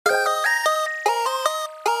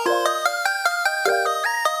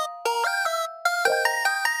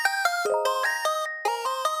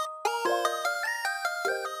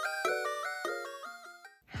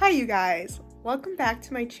you guys, welcome back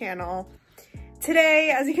to my channel.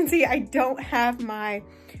 Today, as you can see, I don't have my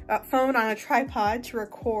phone on a tripod to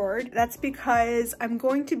record. That's because I'm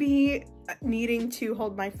going to be needing to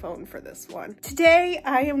hold my phone for this one. Today,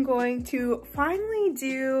 I am going to finally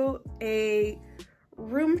do a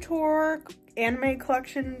room tour, anime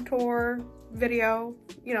collection tour video,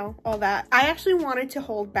 you know, all that. I actually wanted to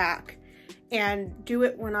hold back and do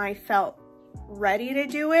it when I felt ready to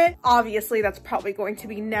do it. Obviously, that's probably going to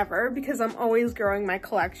be never, because I'm always growing my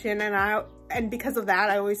collection, and because of that,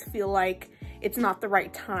 I always feel like it's not the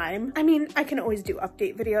right time. I mean, I can always do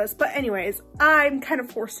update videos, but anyways, I'm kind of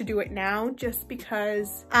forced to do it now just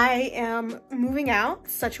because I am moving out.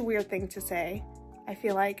 Such a weird thing to say. I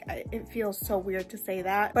feel like it feels so weird to say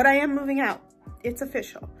that, but I am moving out. It's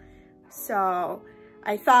official. So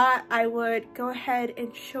I thought I would go ahead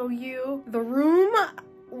and show you the room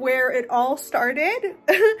where it all started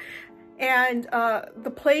and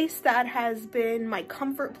the place that has been my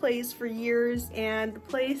comfort place for years, and the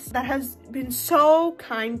place that has been so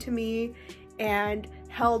kind to me and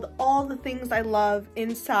held all the things I love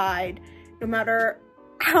inside. No matter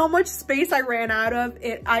how much space I ran out of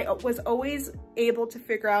it, I was always able to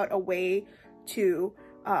figure out a way to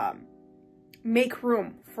make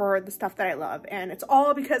room for the stuff that I love, and it's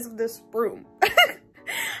all because of this room.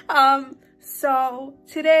 So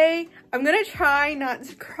today I'm gonna try not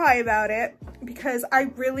to cry about it, because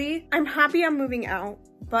I'm happy I'm moving out,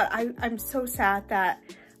 but I'm so sad that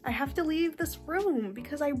I have to leave this room,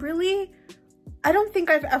 because I don't think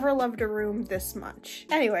I've ever loved a room this much.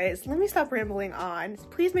 Anyways, let me stop rambling on.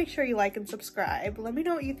 Please make sure you like and subscribe. Let me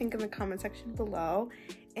know what you think in the comment section below,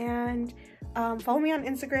 and follow me on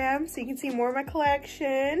Instagram so you can see more of my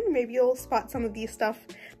collection. Maybe you'll spot some of these stuff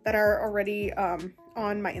that are already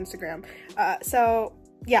on my Instagram. So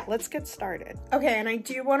yeah, let's get started. Okay, and I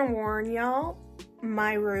do want to warn y'all,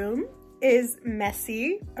 my room is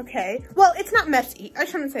messy, okay? Well, it's not messy, I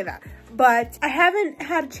shouldn't say that, but I haven't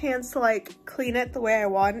had a chance to like clean it the way I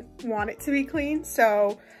want it to be clean,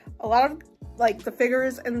 so a lot of like the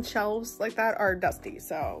figures and shelves like that are dusty,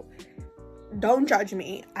 so don't judge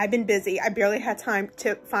me. I've been busy. I barely had time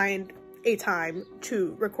to find a time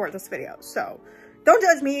to record this video, so don't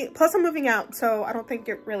judge me. Plus, I'm moving out, so I don't think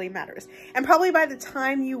it really matters. And probably by the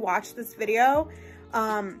time you watch this video,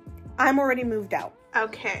 I'm already moved out.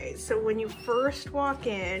 Okay, so when you first walk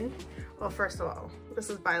in, well, first of all, this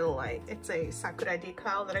is by the light. It's a Sakura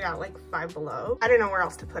decal that I got like Five Below. I didn't know where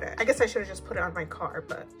else to put it. I guess I should have just put it on my car,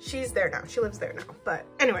 but she's there now. She lives there now. But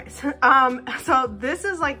anyways, so this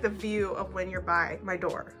is like the view of when you're by my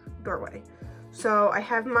doorway. So I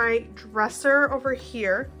have my dresser over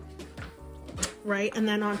here, right? And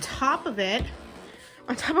then on top of it,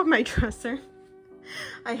 on top of my dresser,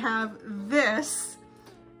 I have this.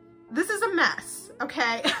 This is a mess,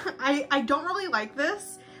 okay? I don't really like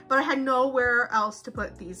this, but I had nowhere else to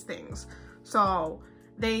put these things, so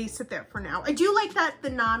they sit there for now. I do like that the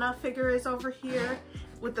Nana figure is over here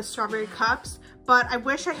with the strawberry cups, but I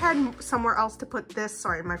wish I had somewhere else to put this.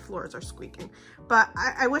 Sorry, my floors are squeaking. But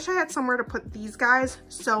I wish I had somewhere to put these guys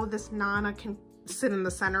so this Nana can sit in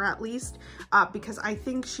the center at least, because I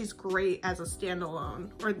think she's great as a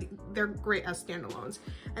standalone, or they're great as standalones.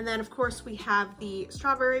 And then of course we have the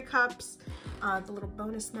strawberry cups, the little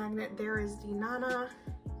bonus magnet. There is the Nana.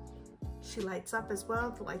 She lights up as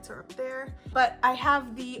well. The lights are up there. But I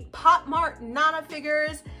have the Pop Mart Nana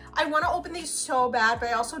figures. I want to open these so bad, but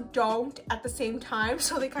I also don't at the same time,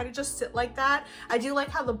 so they kind of just sit like that. I do like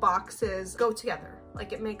how the boxes go together,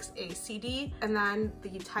 like it makes a CD, and then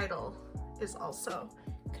the title is also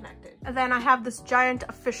connected. And then I have this giant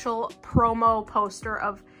official promo poster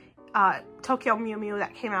of Tokyo Mew Mew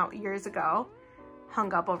that came out years ago,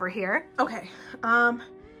 hung up over here. Okay,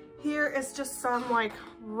 here is just some like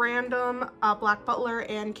random Black Butler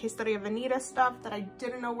and Quesadilla Veneta stuff that I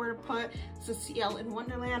didn't know where to put. This is CL in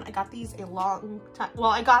Wonderland. I got these a long time,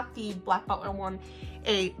 well, I got the Black Butler one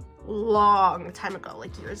a long time ago,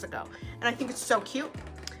 like years ago, and I think it's so cute.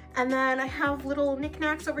 And then I have little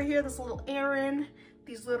knickknacks over here, this little Aaron,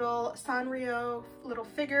 these little Sanrio little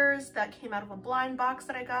figures that came out of a blind box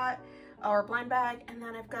that I got, or a blind bag. And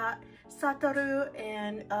then I've got Satoru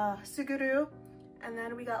and Suguru. And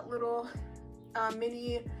then we got little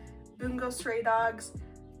mini Bungo Stray Dogs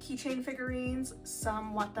keychain figurines,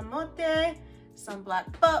 some Watamote, some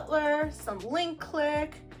Black Butler, some Link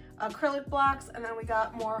Click, acrylic blocks, and then we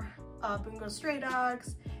got more Bungo Stray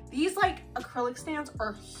Dogs. These like acrylic stands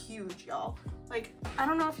are huge, y'all. Like, I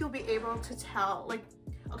don't know if you'll be able to tell. Like,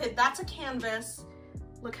 okay, that's a canvas.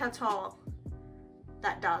 Look how tall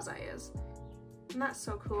that Dazai is. Isn't that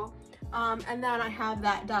so cool? And then I have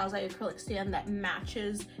that Dazai acrylic stand that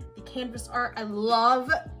matches the canvas art. I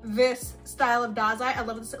love this style of Dazai. I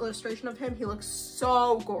love this illustration of him. He looks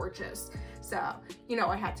so gorgeous. So, you know,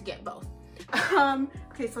 I had to get both.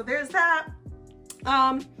 Okay, so there's that.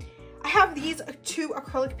 I have these 2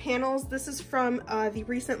 acrylic panels. This is from the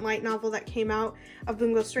recent light novel that came out of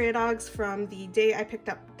Bungo Stray Dogs from the day I picked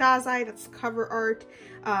up Dazai. That's the cover art.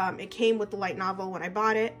 It came with the light novel when I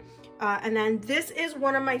bought it. And then this is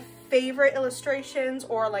one of my favorite illustrations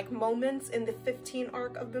or like moments in the 15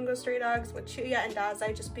 arc of Bungo Stray Dogs with Chuya and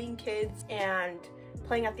Dazai just being kids and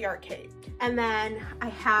playing at the arcade. And then I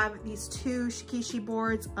have these 2 shikishi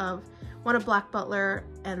boards of one of Black Butler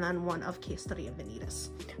and then one of Case Study of Vanitas.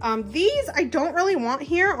 These I don't really want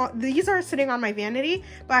here. These are sitting on my vanity,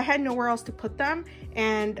 but I had nowhere else to put them,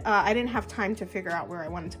 and I didn't have time to figure out where I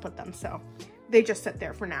wanted to put them, so they just sit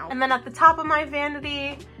there for now. And then at the top of my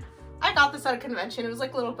vanity, I got this at a convention. It was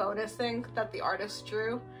like a little bonus thing that the artist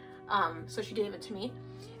drew, so she gave it to me.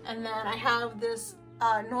 And then I have this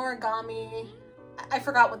Noragami, I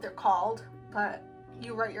forgot what they're called, but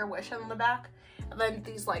you write your wish on the back. And then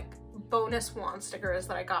these like bonus wand stickers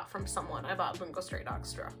that I got from someone I bought Bungo Stray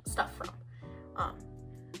Dogs stuff from.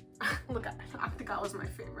 Look at Octagon was my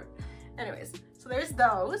favorite. Anyways, so there's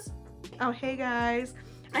those. Oh, hey guys.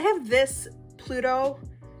 I have this Pluto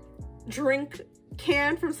drink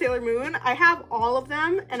can from Sailor Moon. I have all of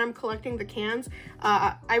them and I'm collecting the cans.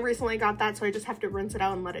 I recently got that, so I just have to rinse it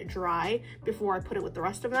out and let it dry before I put it with the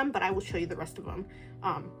rest of them, but I will show you the rest of them.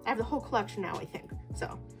 I have the whole collection now, I think.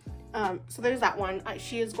 So there's that one.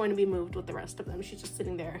 She is going to be moved with the rest of them. She's just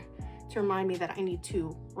sitting there to remind me that I need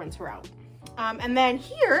to rinse her out. And then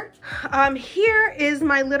here is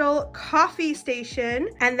my little coffee station.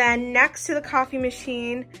 And then next to the coffee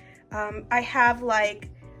machine, I have like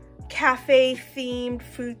cafe themed,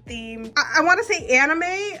 food themed, I want to say anime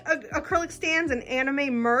acrylic stands and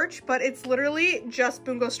anime merch, but it's literally just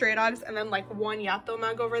Bungo Stray Dogs and then like one Yato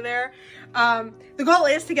mug over there. The goal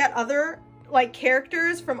is to get other like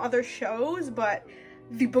characters from other shows, but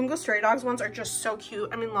the Bungo Stray Dogs ones are just so cute.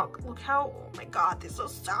 I mean, look how, oh my god, these are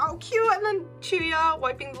so cute. And then Chuya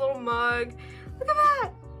wiping the little mug. Look at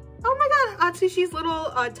that. Oh my god, Atsushi's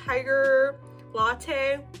little tiger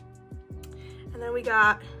latte. And then we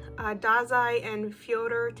got Dazai and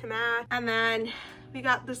Fyodor to match. And then we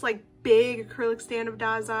got this like big acrylic stand of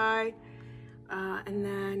Dazai. And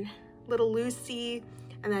then little Lucy.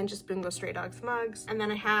 And then just Bungo Stray Dogs mugs. And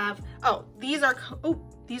then I have, oh, these are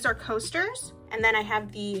coasters. And then I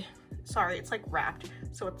have the, sorry, it's like wrapped,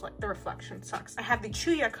 so it's like the reflection sucks. I have the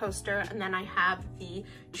Chuya coaster, and then I have the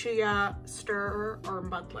Chuya stirrer or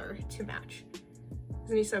muddler to match.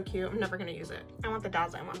 Isn't he so cute? I'm never gonna use it. I want the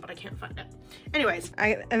Dazai one, but I can't find it. Anyways,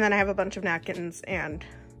 and then I have a bunch of napkins, and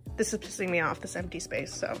this is pissing me off, this empty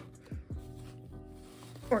space, so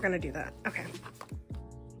we're gonna do that. Okay.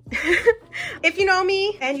 If you know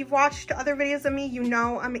me and you've watched other videos of me, you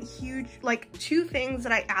know I'm a huge, like 2 things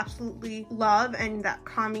that I absolutely love and that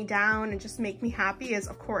calm me down and just make me happy is,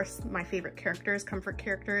 of course, my favorite characters, comfort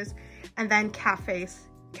characters, and then cafes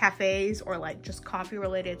or like just coffee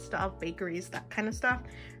related stuff, bakeries, that kind of stuff.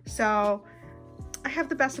 So I have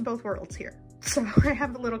the best of both worlds here. So I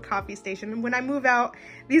have the little coffee station, and when I move out,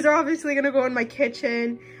 these are obviously gonna go in my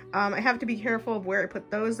kitchen. I have to be careful of where I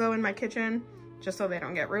put those though in my kitchen, just so they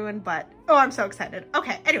don't get ruined, but oh, I'm so excited.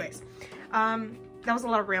 Okay, anyways, that was a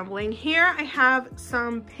lot of rambling. Here I have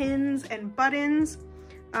some pins and buttons.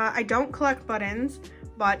 I don't collect buttons,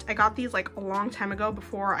 but I got these like a long time ago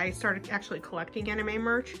before I started actually collecting anime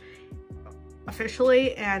merch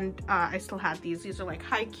officially, and I still have these. These are like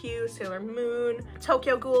Haikyuu, Sailor Moon,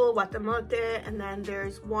 Tokyo Ghoul, Watamote, and then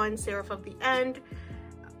there's one Seraph of the End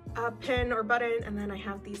pin or button, and then I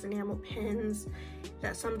have these enamel pins.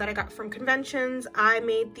 That's some that I got from conventions. I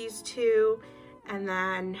made these 2, and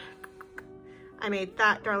then I made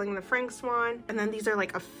that Darling in the Franxx one, and then these are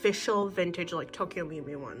like official vintage like Tokyo Mew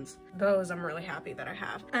Mew ones. Those I'm really happy that I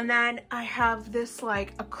have. And then I have this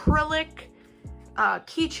like acrylic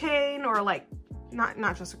keychain, or like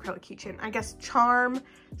not just acrylic keychain, I guess charm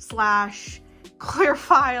slash clear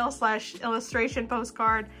file slash illustration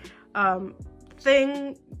postcard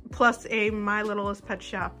thing, plus a My Littlest Pet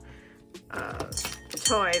Shop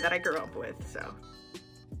toy that I grew up with, so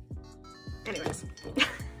anyways.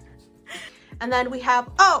 And then we have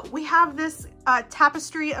this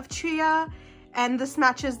tapestry of Chuya, and this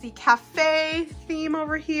matches the cafe theme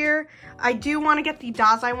over here. I do want to get the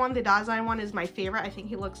Dazai one. The Dazai one is my favorite. I think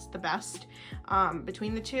he looks the best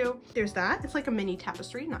between the 2. There's that. It's like a mini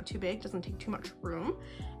tapestry, not too big, doesn't take too much room.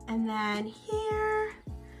 And then here,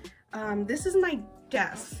 this is my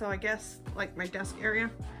desk, so I guess like my desk area.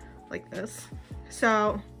 like this.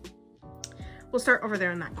 So we'll start over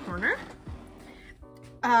there in that corner.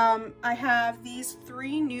 I have these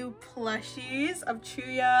 3 new plushies of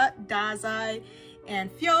Chuya, Dazai,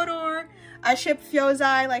 and Fyodor. I ship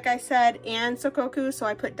Fyozai, like I said, and Sokoku, so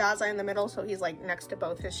I put Dazai in the middle so he's like next to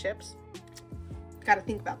both his ships. Gotta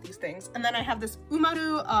think about these things. And then I have this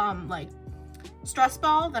Umaru like stress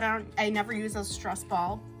ball that I never use as a stress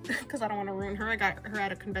ball because I don't want to ruin her. I got her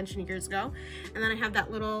at a convention years ago. And then I have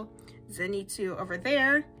that little Zenitsu over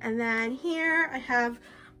there. And then here I have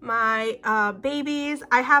my babies.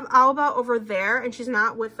 I have Aoba over there, and she's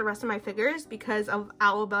not with the rest of my figures because of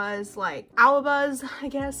Aoba's, I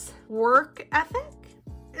guess, work ethic?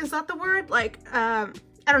 Is that the word? Like, I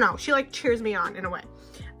don't know. She like cheers me on in a way.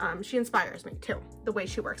 She inspires me too, the way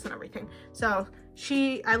she works and everything. So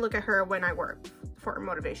I look at her when I work for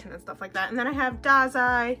motivation and stuff like that. And then I have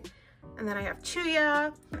Dazai, and then I have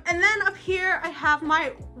Chuya. And then up here, I have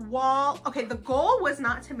my wall. Okay, the goal was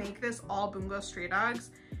not to make this all Bungo Stray Dogs,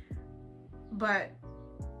 but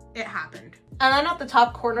it happened. And then at the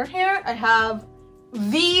top corner here, I have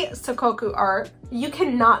the Sokoku art. You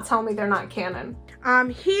cannot tell me they're not canon.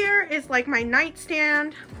 Here is like my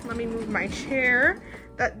nightstand. Let me move my chair.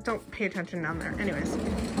 Don't pay attention down there. Anyways.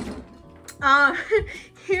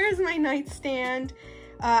 Here's my nightstand.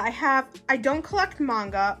 I don't collect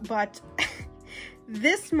manga, but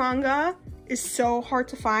this manga is so hard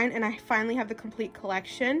to find, and I finally have the complete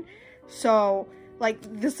collection. So like,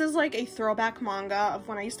 this is like a throwback manga of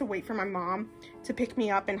when I used to wait for my mom to pick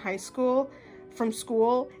me up in high school from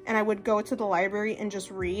school, and I would go to the library and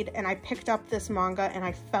just read, and I picked up this manga and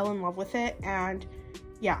I fell in love with it. And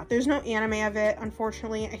yeah, there's no anime of it,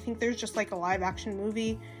 unfortunately. I think there's just like a live action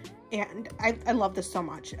movie, and I love this so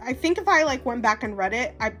much. I think if I like went back and read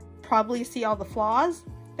it, I'd probably see all the flaws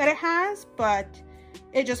that it has, but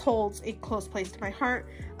it just holds a close place to my heart.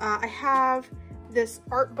 I have this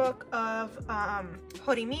art book of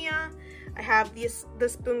Horimiya. I have this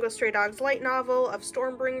Bungo Stray Dogs light novel of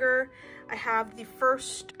Stormbringer. I have the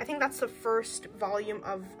first, I think that's the first volume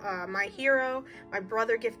of My Hero. My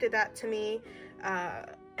brother gifted that to me.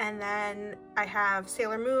 And then I have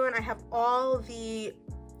Sailor Moon. I have all the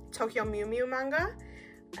Tokyo Mew Mew manga.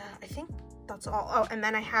 I think that's all. Oh, and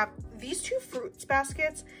then I have these 2 fruits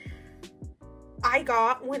baskets I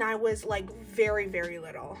got when I was like very, very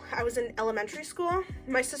little. I was in elementary school.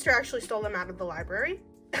 My sister actually stole them out of the library.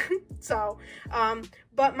 So,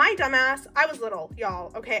 but my dumbass, I was little,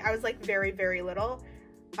 y'all, okay? I was like very, very little.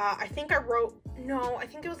 I think I wrote, no, I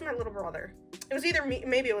think it was my little brother. It was either me,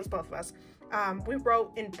 maybe it was both of us. We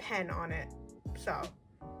wrote in pen on it, so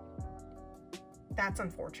that's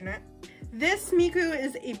unfortunate. This Miku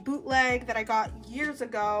is a bootleg that I got years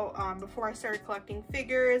ago, before I started collecting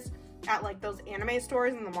figures at like those anime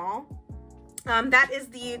stores in the mall. That is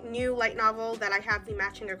the new light novel that I have the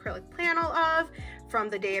matching acrylic panel of from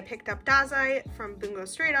the day I picked up Dazai from Bungo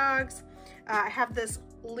Stray Dogs. I have this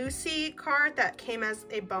Lucy card that came as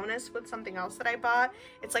a bonus with something else that I bought.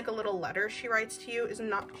 It's like a little letter she writes to you.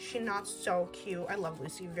 Isn't she not so cute? I love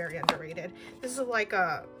Lucy, very underrated. This is like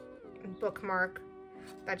a bookmark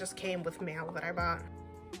that just came with mail that I bought.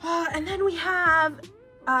 And then we have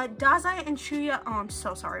Dazai and Chuya. Oh, I'm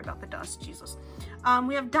so sorry about the dust, Jesus.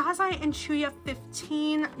 We have Dazai and Chuya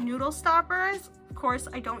 15 noodle stoppers. Of course,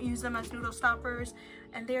 I don't use them as noodle stoppers,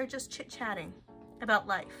 and they're just chit-chatting about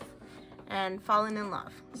life and falling in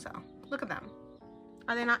love. So look at them.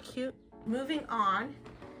 Are they not cute? Moving on.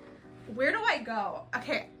 Where do I go?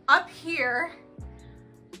 Okay, up here.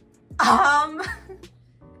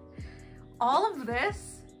 All of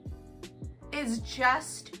this is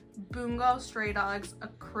just Bungo Stray Dogs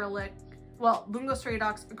acrylic, well, Bungo Stray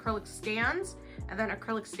Dogs acrylic stands, and then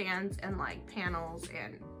acrylic stands and like panels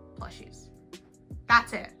and plushies.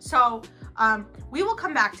 That's it. So we will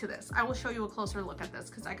come back to this. I will show you a closer look at this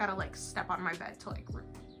because I gotta like step on my bed to like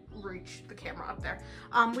reach the camera up there.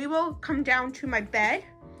 We will come down to my bed.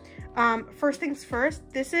 First things first,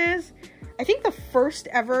 this is, I think, the first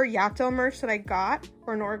ever Yato merch that I got,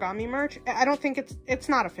 or an origami merch. I don't think it's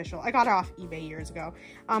not official. I got it off eBay years ago.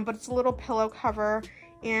 But it's a little pillow cover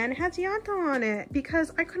and it has Yato on it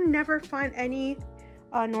because I could never find any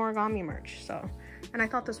origami merch. So, and I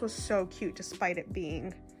thought this was so cute despite it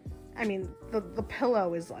being, I mean, the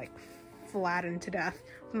pillow is like flattened to death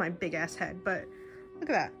with my big ass head, but look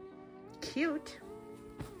at that, cute.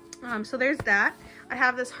 So there's that. I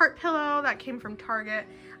have this heart pillow that came from Target.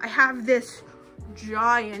 I have this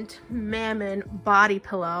giant Mammon body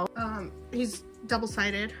pillow. He's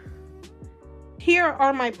double-sided. Here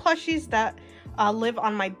are my plushies that live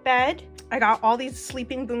on my bed. I got all these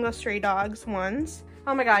Sleeping Bungo Stray Dogs ones.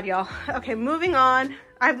 Oh my god, y'all. Okay, moving on.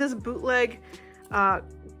 I have this bootleg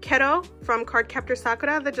Keto from Cardcaptor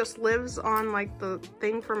Sakura that just lives on like the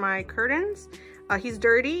thing for my curtains. He's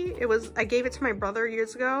dirty. I gave it to my brother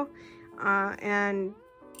years ago, and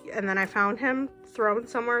then I found him thrown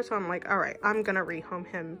somewhere, so I'm like, all right, I'm gonna rehome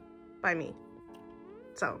him by me.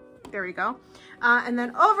 So there we go. And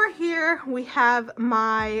then over here we have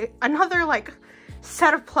another like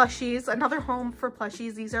set of plushies, another home for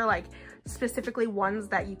plushies. These are like specifically ones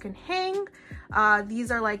that you can hang.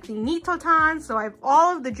 These are like the Nitotans, so I have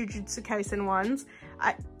all of the Jujutsu Kaisen ones.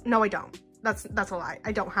 No, I don't. That's a lie.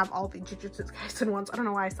 I don't have all the Jujutsu Kaisen ones. I don't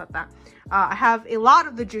know why I said that. I have a lot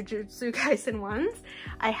of the Jujutsu Kaisen ones.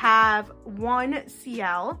 I have one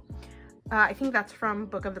CL. I think that's from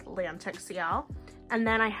Book of Atlantic CL. And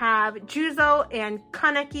then I have Juzo and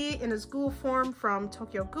Kaneki in his ghoul form from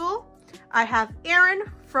Tokyo Ghoul. I have Eren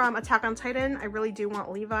from Attack on Titan. I really do want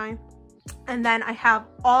Levi. And then I have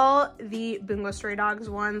all the Bungo Stray Dogs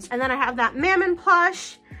ones. And then I have that Mammon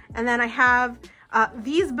plush. And then I have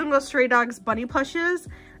these Bungo Stray Dogs bunny plushes,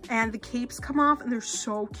 and the capes come off and they're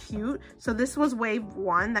so cute. So this was wave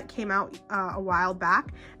 1 that came out a while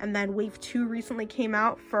back, and then wave 2 recently came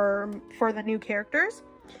out for the new characters.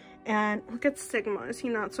 And look at Sigma, is he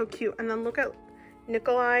not so cute? And then look at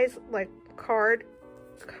Nikolai's like card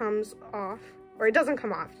comes off, or it doesn't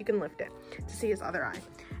come off, you can lift it to see his other eye.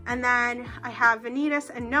 And then I have Vanitas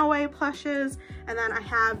and Noe plushes, and then I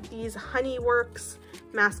have these Honeyworks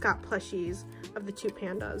mascot plushies of the 2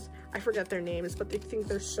 pandas. I forget their names, but I think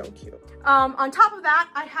they're so cute. On top of that,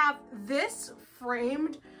 I have this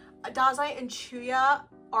framed Dazai and Chuya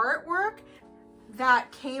artwork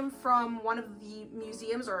that came from one of the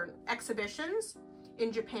museums or exhibitions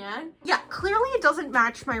in Japan. Yeah, clearly it doesn't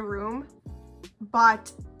match my room,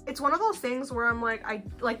 but it's one of those things where I'm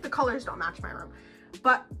like the colors don't match my room.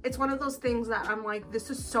 But it's one of those things that I'm like, this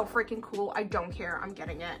is so freaking cool. I don't care. I'm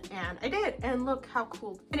getting it. And I did. And look how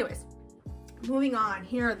cool. Anyways, moving on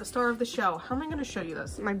here at the star of the show. How am I going to show you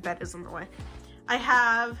this? My bed is in the way. I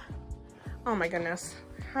have, oh my goodness.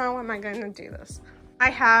 How am I going to do this? I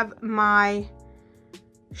have my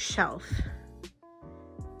shelf.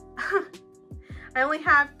 I only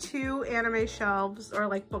have 2 anime shelves, or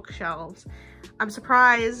like bookshelves. I'm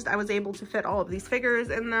surprised I was able to fit all of these figures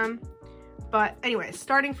in them. But anyway,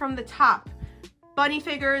 starting from the top, bunny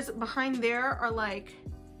figures behind there are like,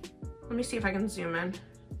 let me see if I can zoom in.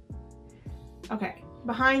 Okay,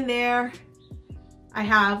 behind there, I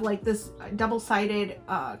have like this double-sided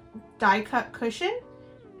die cut cushion,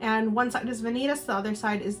 and one side is Vanitas, the other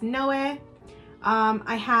side is Noe.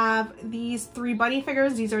 I have these 3 bunny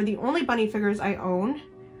figures. These are the only bunny figures I own.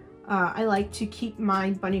 I like to keep my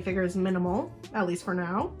bunny figures minimal, at least for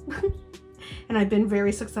now. And I've been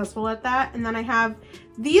very successful at that. And then I have,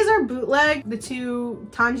 these are bootleg, the 2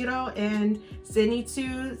 Tanjiro and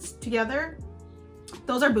Zenitsu together.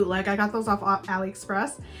 Those are bootleg. I got those off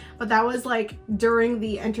AliExpress, but that was like during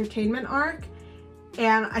the entertainment arc.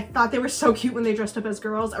 And I thought they were so cute when they dressed up as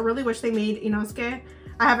girls. I really wish they made Inosuke.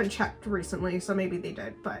 I haven't checked recently, so maybe they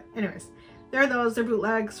did. But anyways, there are those. They're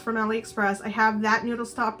bootlegs from AliExpress. I have that noodle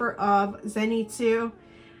stopper of Zenitsu.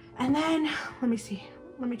 And then, let me see.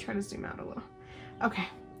 Let me try to zoom out a little. Okay.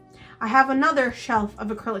 I have another shelf of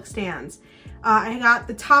acrylic stands. I got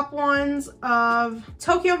the top ones of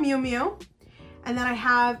Tokyo Mew Mew. And then I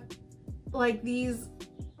have like these,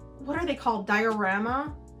 what are they called?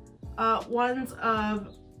 Diorama ones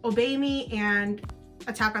of Obey Me and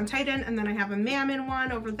Attack on Titan. And then I have a Mammon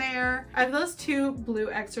one over there. I have those 2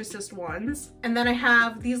 blue Exorcist ones. And then I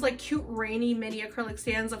have these like cute rainy mini acrylic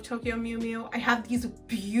stands of Tokyo Mew Mew. I have these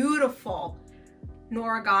beautiful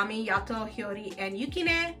Noragami, Yato, Hyori, and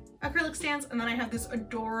Yukine acrylic stands. And then I have this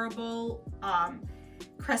adorable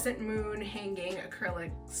crescent moon hanging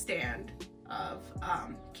acrylic stand of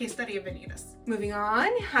Case Study of Vanitas. Moving on,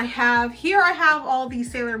 I have all these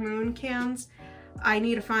Sailor Moon cans. I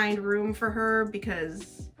need to find room for her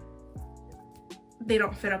because they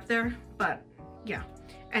don't fit up there, but yeah.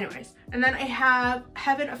 Anyways, and then I have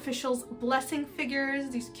Heaven Officials Blessing figures,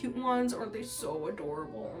 these cute ones. Are they so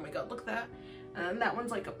adorable? Oh my god, look at that. And that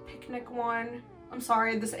one's like a picnic one. I'm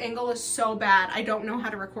sorry, this angle is so bad. I don't know how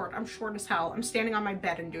to record. I'm short as hell. I'm standing on my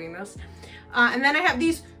bed and doing this. And then I have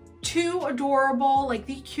these 2 adorable, like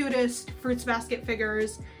the cutest Fruits Basket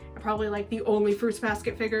figures. Probably like the only Fruits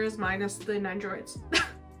Basket figures minus the Nendroids.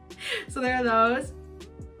 So there are those.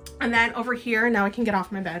 And then over here, now I can get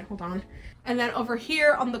off my bed, hold on. And then over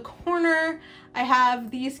here on the corner, I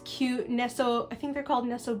have these cute Nesso, I think they're called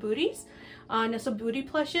Nesso Booties. Nesso Booty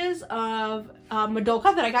plushes of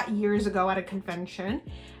Madoka that I got years ago at a convention.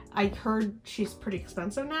 I heard she's pretty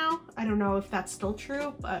expensive now. I don't know if that's still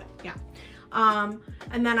true, but yeah.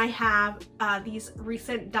 And then I have these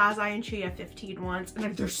recent Dazai and Chuya 15 ones,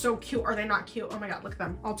 and they're so cute. Are they not cute? Oh my god, look at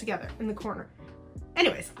them all together in the corner.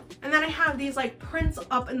 Anyways, and then I have these like prints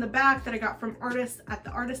up in the back that I got from artists at the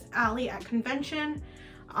Artist Alley at conventions,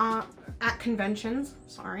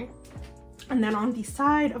 sorry. And then on the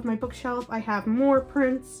side of my bookshelf, I have more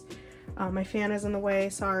prints. My fan is in the way,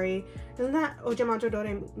 sorry. Isn't that Ojamajo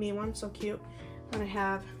Doremi one so cute? And I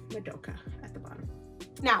have Madoka at the bottom.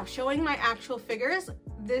 Now, showing my actual figures,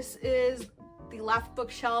 this is the left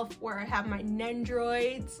bookshelf where I have my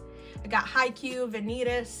Nendroids. I got Haikyuu,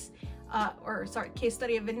 Vanitas, Case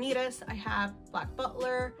Study of Vanitas. I have Black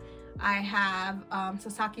Butler. I have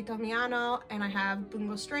Sasaki Tomiano, and I have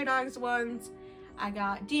Bungo Stray Dogs ones. I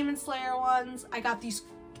got Demon Slayer ones. I got these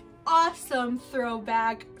awesome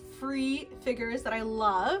throwback free figures that I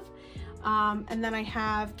love. And then I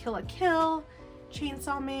have Kill la Kill,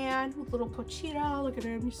 Chainsaw Man with little Pochita. Look at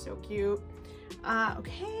him, he's so cute.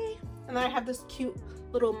 Okay, and then I have this cute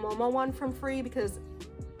little Momo one from free because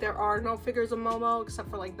there are no figures of Momo except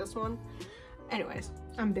for like this one. Anyways,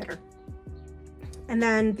 I'm bitter. And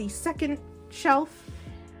then the second shelf,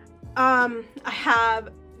 I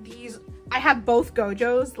have both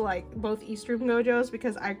Gojos, like both East Room Gojos,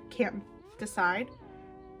 because I can't decide.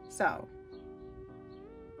 So,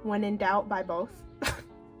 when in doubt, buy both.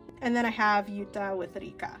 And then I have Yuta with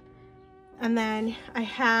Rika. And then I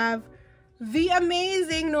have the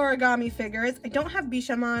amazing Noragami figures. I don't have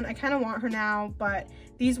Bishamon. I kind of want her now, but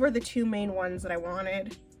these were the two main ones that I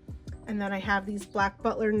wanted. And then I have these Black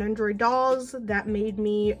Butler Nendroid dolls that made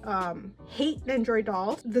me hate Nendroid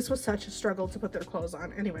dolls. This was such a struggle to put their clothes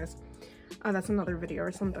on. Anyways, that's another video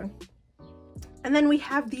or something. And then we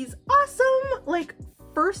have these awesome, like,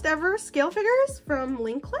 first ever scale figures from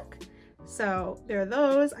Link Click. So there are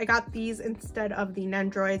those. I got these instead of the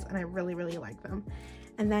Nendroids, and I really, really like them.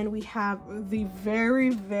 And then we have the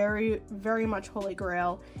very, very, very much holy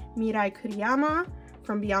grail, Mirai Kuriyama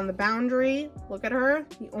from Beyond the Boundary. Look at her,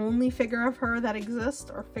 the only figure of her that exists,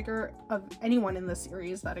 or figure of anyone in the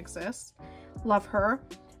series that exists. Love her.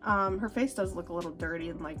 Her face does look a little dirty,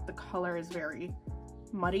 and like the color is very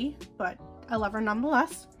muddy, but I love her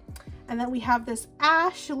nonetheless. And then we have this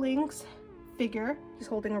Ash Lynx figure. He's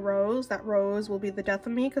holding a rose. That rose will be the death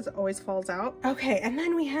of me because it always falls out. Okay, and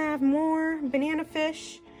then we have more Banana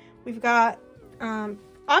Fish. We've got,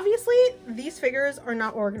 obviously these figures are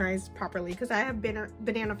not organized properly because I have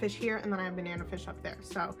Banana Fish here and then I have Banana Fish up there.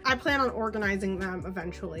 So I plan on organizing them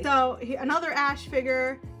eventually. So another Ash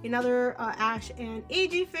figure, another Ash and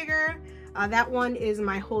AG figure. That one is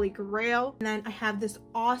my holy grail. And then I have this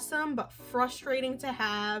awesome but frustrating to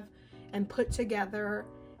have and put together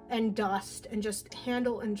and dust and just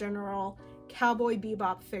handle in general Cowboy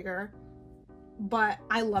Bebop figure, but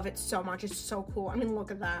I love it so much. It's so cool. I mean,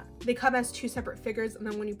 look at that. They come as two separate figures, and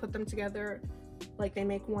then when you put them together, like, they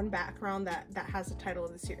make one background that has the title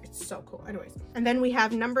of the series. It's so cool. Anyways, and then we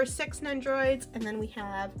have number 6 Nendroids, and then we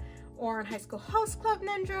have Ouran High School Host Club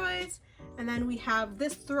Nendroids, and then we have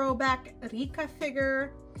this throwback Rika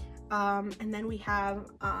figure, and then we have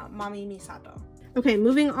Mami Misato. Okay,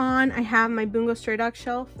 moving on, I have my Bungo Stray Dogs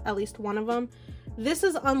shelf, at least one of them. This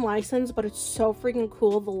is unlicensed, but it's so freaking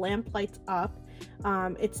cool. The lamp lights up.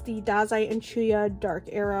 It's the Dazai and Chuya Dark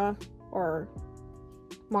Era or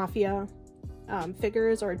Mafia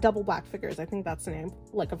figures, or Double Black figures. I think that's the name,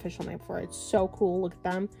 like, official name for it. It's so cool. Look at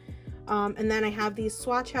them. And then I have these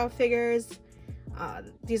Swatchow figures.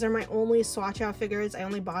 These are my only Swatchow figures. I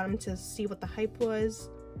only bought them to see what the hype was.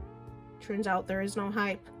 Turns out there is no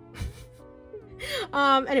hype.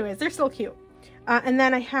 Anyways, they're still cute. And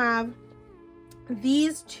then I have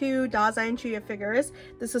these two Dazai and Chuya figures.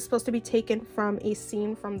 This is supposed to be taken from a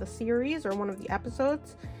scene from the series or one of the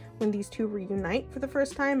episodes when these two reunite for the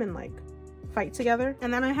first time and like fight together.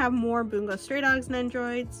 And then I have more Bungo Stray Dogs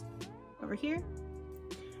Nendroids over here.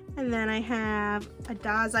 And then I have a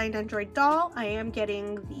Dazai Nendroid doll. I am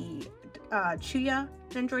getting the Chuya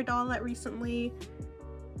Nendroid doll that recently,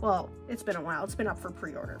 well, it's been a while. It's been up for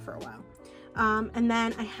pre-order for a while. And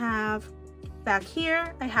then I have back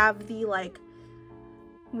here, I have the like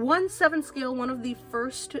 1/7 scale, one of the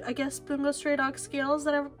first, I guess, Bungo Stray Dog scales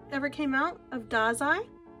that ever came out of Dazai.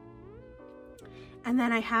 And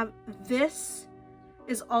then I have this,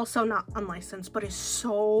 is also not unlicensed, but is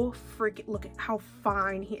so freaking, look at how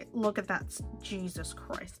fine look at that, Jesus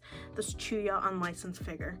Christ, this Chuya unlicensed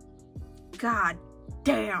figure. God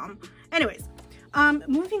damn. Anyways,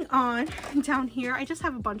 moving on down here, I just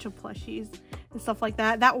have a bunch of plushies and stuff like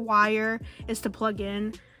that. That wire is to plug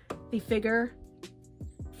in the figure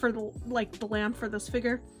for the, like, the lamp for this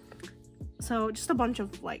figure. So just a bunch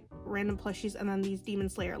of like random plushies, and then these Demon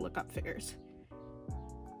Slayer lookup figures.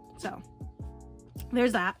 So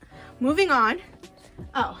there's that. Moving on.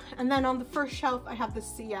 Oh, and then on the first shelf, I have the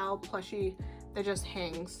CL plushie that just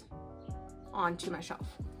hangs onto my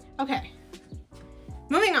shelf. Okay,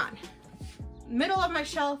 moving on. Middle of my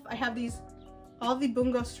shelf, I have all the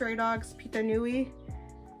Bungo Stray Dogs Pita Nui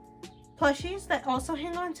plushies that also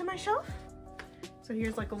hang onto my shelf. So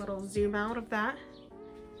here's like a little zoom out of that.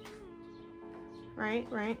 Right.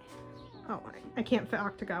 Oh, I can't fit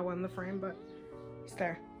Octagawa in the frame, but he's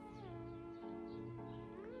there.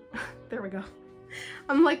 There we go.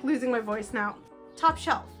 I'm like losing my voice now. Top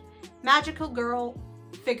shelf, Magical Girl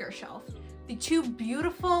figure shelf. The two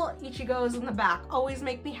beautiful Ichigos in the back always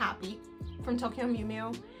make me happy from Tokyo Mew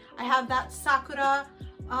Mew. I have that Sakura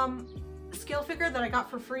scale figure that I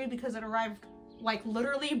got for free because it arrived like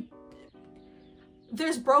literally,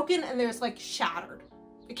 there's broken and there's like shattered.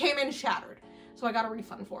 It came in shattered. So I got a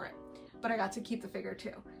refund for it, but I got to keep the figure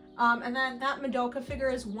too. And then that Madoka figure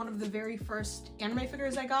is one of the very first anime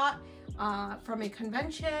figures I got from a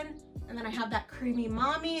convention. And then I have that Creamy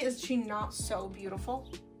Mommy. Is she not so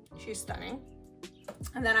beautiful? She's stunning.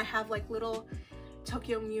 And then I have like little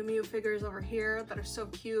Tokyo Mew Mew figures over here that are so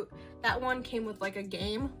cute. That one came with like a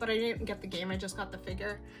game, but I didn't get the game, I just got the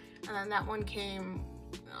figure. And then that one came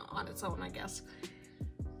on its own, I guess.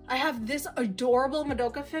 I have this adorable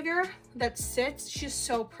Madoka figure that sits. She's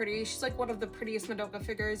so pretty. She's like one of the prettiest Madoka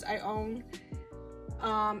figures I own.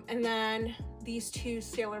 And then these two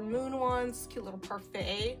Sailor Moon ones, cute little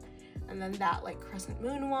parfait. And then that like Crescent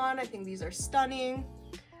Moon one. I think these are stunning.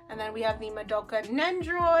 And then we have the Madoka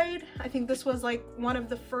Nendroid. I think this was like one of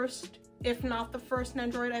the first, if not the first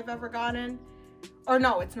Nendroid I've ever gotten. Or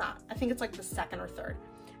no, it's not. I think it's like the second or third.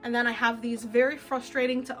 And then I have these very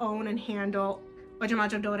frustrating to own and handle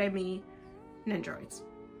Wajamajo Doremi Nendroids.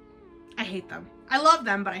 I hate them. I love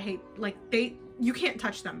them, but I hate, like, you can't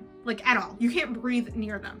touch them, like, at all. You can't breathe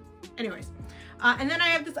near them. Anyways. And then I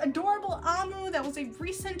have this adorable Amu that was a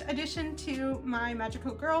recent addition to my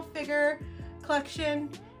Magical Girl figure collection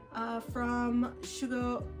from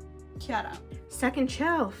Shugo Kiara. Second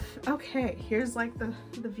shelf. Okay, here's like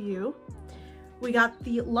the view. We got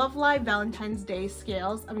the Love Live Valentine's Day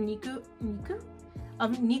scales of Nico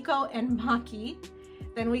and Maki.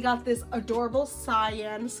 Then we got this adorable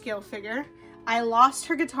Cyan scale figure. I lost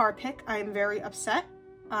her guitar pick. I am very upset,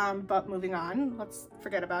 but moving on. Let's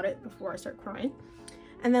forget about it before I start crying.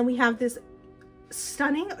 And then we have this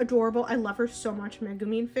stunning, adorable, I love her so much,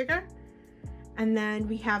 Megumin figure. And then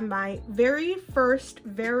we have my very first,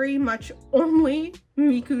 very much only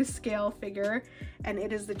Miku scale figure, and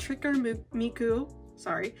it is the Tricker Miku.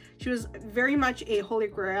 Sorry, she was very much a holy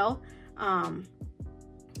grail. And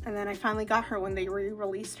then I finally got her when they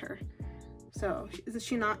re-released her. So is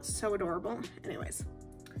she not so adorable? Anyways.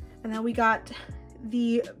 And then we got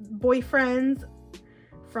the boyfriends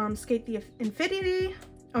from Skate the Infinity.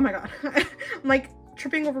 Oh my god. I'm like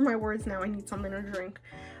tripping over my words now. I need something to drink.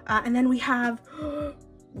 And then we have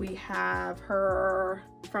her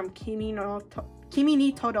from Kimi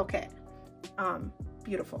ni Todoke.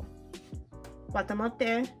 Beautiful.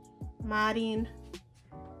 Watamote, Marin,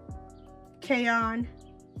 Keion,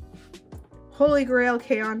 Holy Grail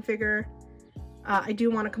Keion figure. I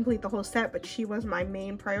do want to complete the whole set, but she was my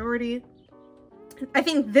main priority. I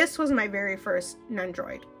think this was my very first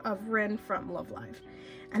Nendroid of Rin from Love Live.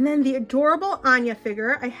 And then the adorable Anya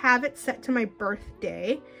figure, I have it set to my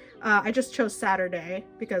birthday. I just chose Saturday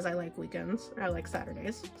because I like weekends. I like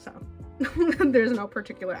Saturdays, so there's no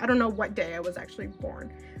particular, I don't know what day I was actually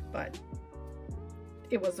born, but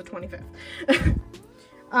it was the 25th.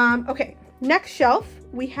 Okay, next shelf,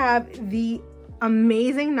 we have the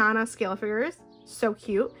amazing Nana scale figures. So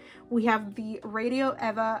cute. We have the Radio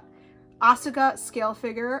Eva Asuka scale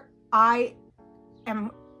figure. I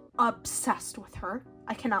am obsessed with her.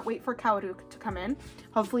 I cannot wait for Kaoru to come in.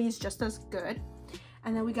 Hopefully he's just as good.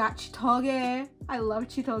 And then we got Chitoge. I love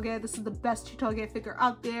Chitoge. This is the best Chitoge figure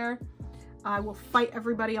out there. I will fight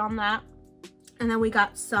everybody on that. And then we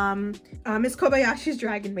got some Miss Kobayashi's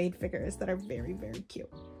Dragon Maid figures that are very, very cute.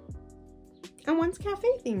 And one's cafe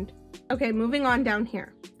themed. Okay, moving on down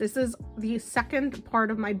here. This is the second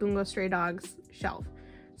part of my Bungo Stray Dogs shelf.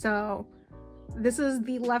 So this is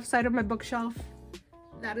the left side of my bookshelf.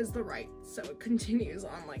 That is the right. So it continues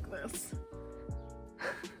on like this.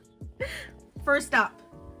 First up,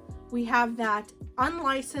 we have that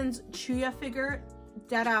unlicensed Chuya figure,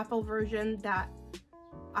 Dead Apple version that,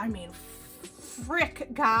 I mean, frick,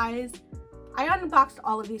 guys. I unboxed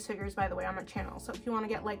all of these figures, by the way, on my channel. So if you want to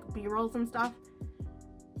get like B-rolls and stuff,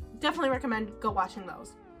 definitely recommend go watching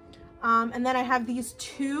those. And then I have these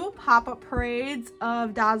two pop-up parades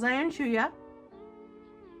of Dazai and Chuya.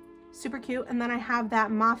 super cute. And then I have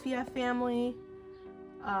that Mafia family,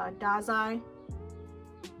 Dazai.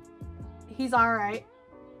 He's all right.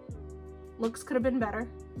 Looks could have been better,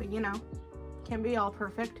 but you know, can't be all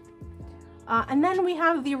perfect. And then we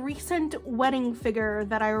have the recent wedding figure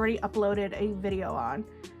that I already uploaded a video on.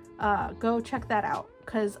 Go check that out,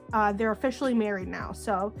 because they're officially married now.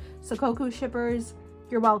 So Sakoku shippers,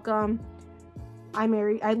 you're welcome. I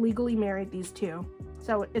legally married these two,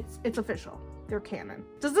 so it's official. They're canon.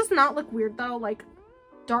 Does this not look weird though? Like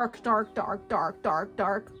dark, dark, dark, dark, dark,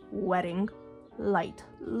 dark, wedding, light,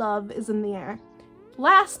 love is in the air.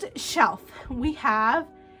 Last shelf we have,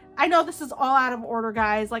 I know this is all out of order,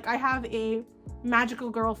 guys. Like I have a magical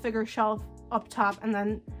girl figure shelf up top, and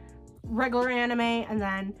then regular anime, and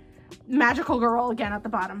then magical girl again at the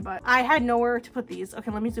bottom, but I had nowhere to put these.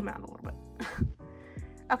 Okay, let me zoom out a little bit.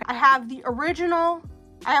 Okay, I have the original,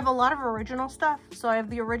 I have a lot of original stuff. So I have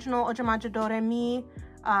the original Ojamaja Doremi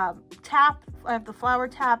tap, I have the flower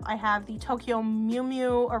tap, I have the Tokyo Mew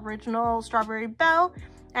Mew original Strawberry Belle,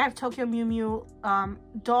 I have Tokyo Mew Mew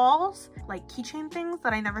dolls, like keychain things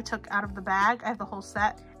that I never took out of the bag. I have the whole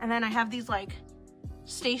set. And then I have these like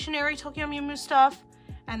stationary Tokyo Mew Mew stuff,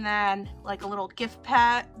 and then like a little gift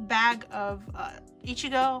bag of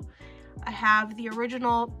Ichigo. I have the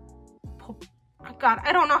original, oh God,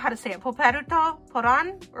 I don't know how to say it,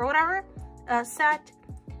 Poran or whatever set.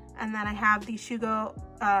 And then I have the Shugo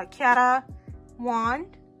Kiara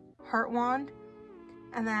wand, heart wand.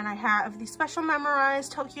 And then I have the special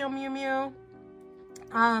memorized Tokyo Mew Mew,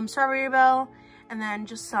 Strawberry Belle, and then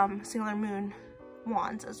just some Sailor Moon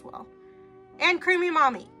wands as well. And Creamy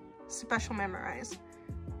Mommy, special memorized.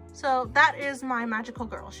 So that is my magical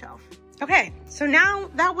girl shelf. Okay, so now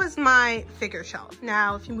that was my figure shelf.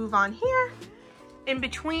 Now if you move on here, in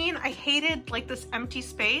between, I hated like this empty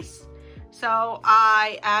space. So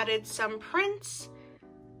I added some prints.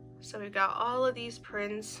 So we've got all of these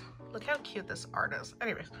prints. Look how cute this art is.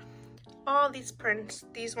 Anyways, all these prints,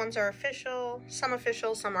 these ones are official, some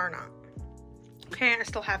are not. Okay, I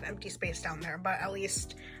still have empty space down there, but at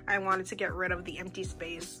least I wanted to get rid of the empty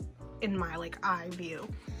space in my like eye view.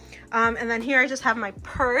 And then here I just have my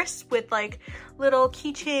purse with like little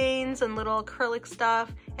keychains and little acrylic stuff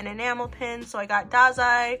and enamel pins. So I got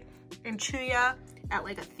Dazai and Chuya at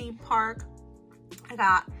like a theme park. I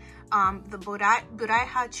got the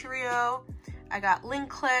Buraiha Trio. I got Link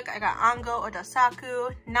Click, I got Ango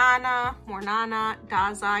Odasaku, Nana, more Nana,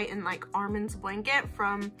 Dazai, and like Armin's blanket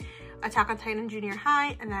from Attack on Titan Junior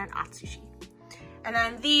High, and then Atsushi. And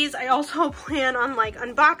then these I also plan on like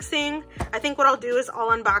unboxing. I think what I'll do is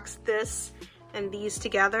I'll unbox this and these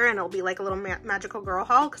together, and it'll be like a little magical girl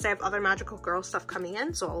haul, because I have other magical girl stuff coming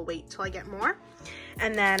in, so I'll wait till I get more.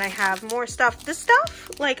 And then I have more stuff. This stuff,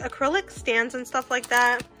 like acrylic stands and stuff like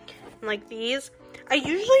that, and like these. I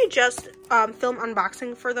usually just film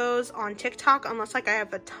unboxing for those on TikTok, unless like I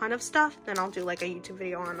have a ton of stuff, then I'll do like a YouTube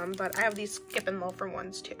video on them. But I have these Skip and Loafer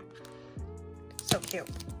ones too. So cute.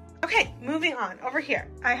 Okay, moving on. Over here,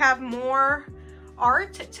 I have more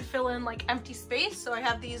art to fill in like empty space. So I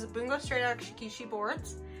have these Bungo Straight Out Shikishi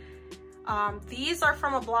boards. These are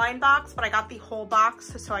from a blind box, but I got the whole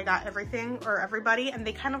box, so I got everything or everybody, and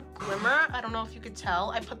they kind of glimmer. I don't know if you could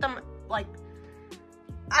tell. I put them like,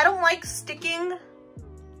 I don't like sticking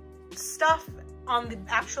stuff on the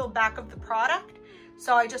actual back of the product,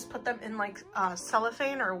 so I just put them in like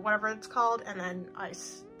cellophane or whatever it's called, and then I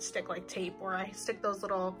stick like tape, or I stick those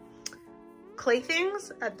little clay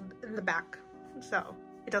things in the back, so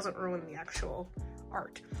it doesn't ruin the actual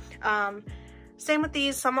art. Same with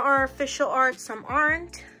these, some are official art, some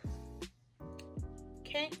aren't.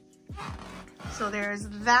 Okay, so there's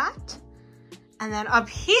that. And then up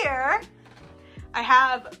here I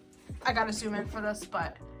gotta zoom in for this,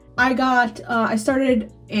 but I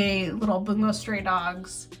started a little Bungo Stray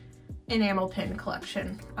Dogs enamel pin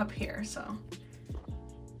collection up here. So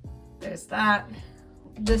there's that.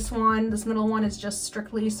 This middle one is just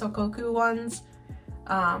strictly Sokoku ones.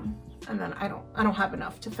 And then I don't have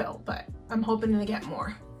enough to fill, but I'm hoping to get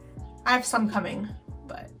more. I have some coming,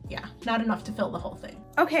 but yeah, not enough to fill the whole thing.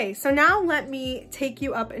 Okay, so now let me take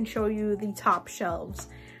you up and show you the top shelves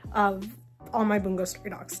of all my Bungo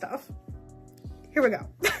Stray Dogs stuff. Here we go.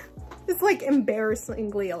 It's like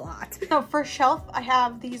embarrassingly a lot. So first shelf, I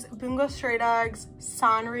have these Bungo Stray Dogs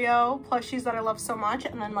Sanrio plushies that I love so much,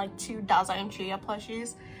 and then like 2 Dazai and Chuya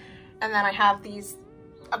plushies. And then I have these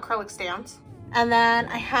acrylic stands. And then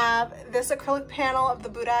I have this acrylic panel of the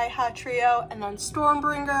Buraiha Trio, and then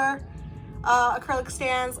Stormbringer acrylic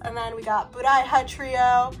stands, and then we got Buraiha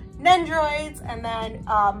Trio, Nendroids, and then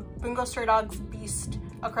Bungo Stray Dogs Beast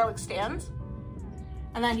acrylic stands.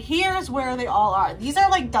 And then here's where they all are. These are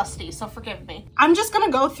like dusty, so forgive me. I'm just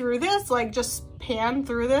gonna go through this, like just pan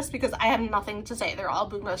through this because I have nothing to say. They're all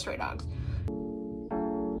Boomba stray dogs.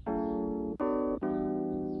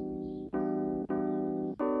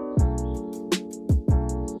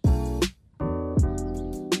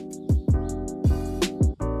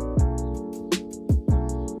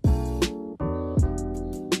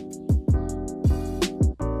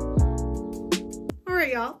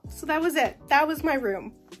 Y'all, so that was it. That was my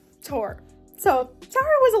room tour. So sorry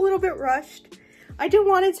I was a little bit rushed. I didn't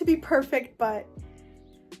want it to be perfect, but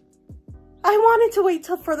I wanted to wait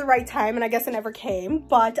till for the right time, and I guess it never came.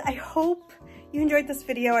 But I hope you enjoyed this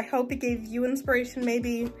video. I hope it gave you inspiration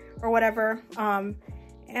maybe, or whatever.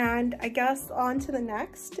 And I guess on to the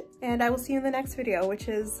next, and I will see you in the next video, which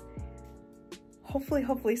is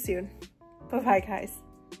hopefully soon. Bye-bye, guys.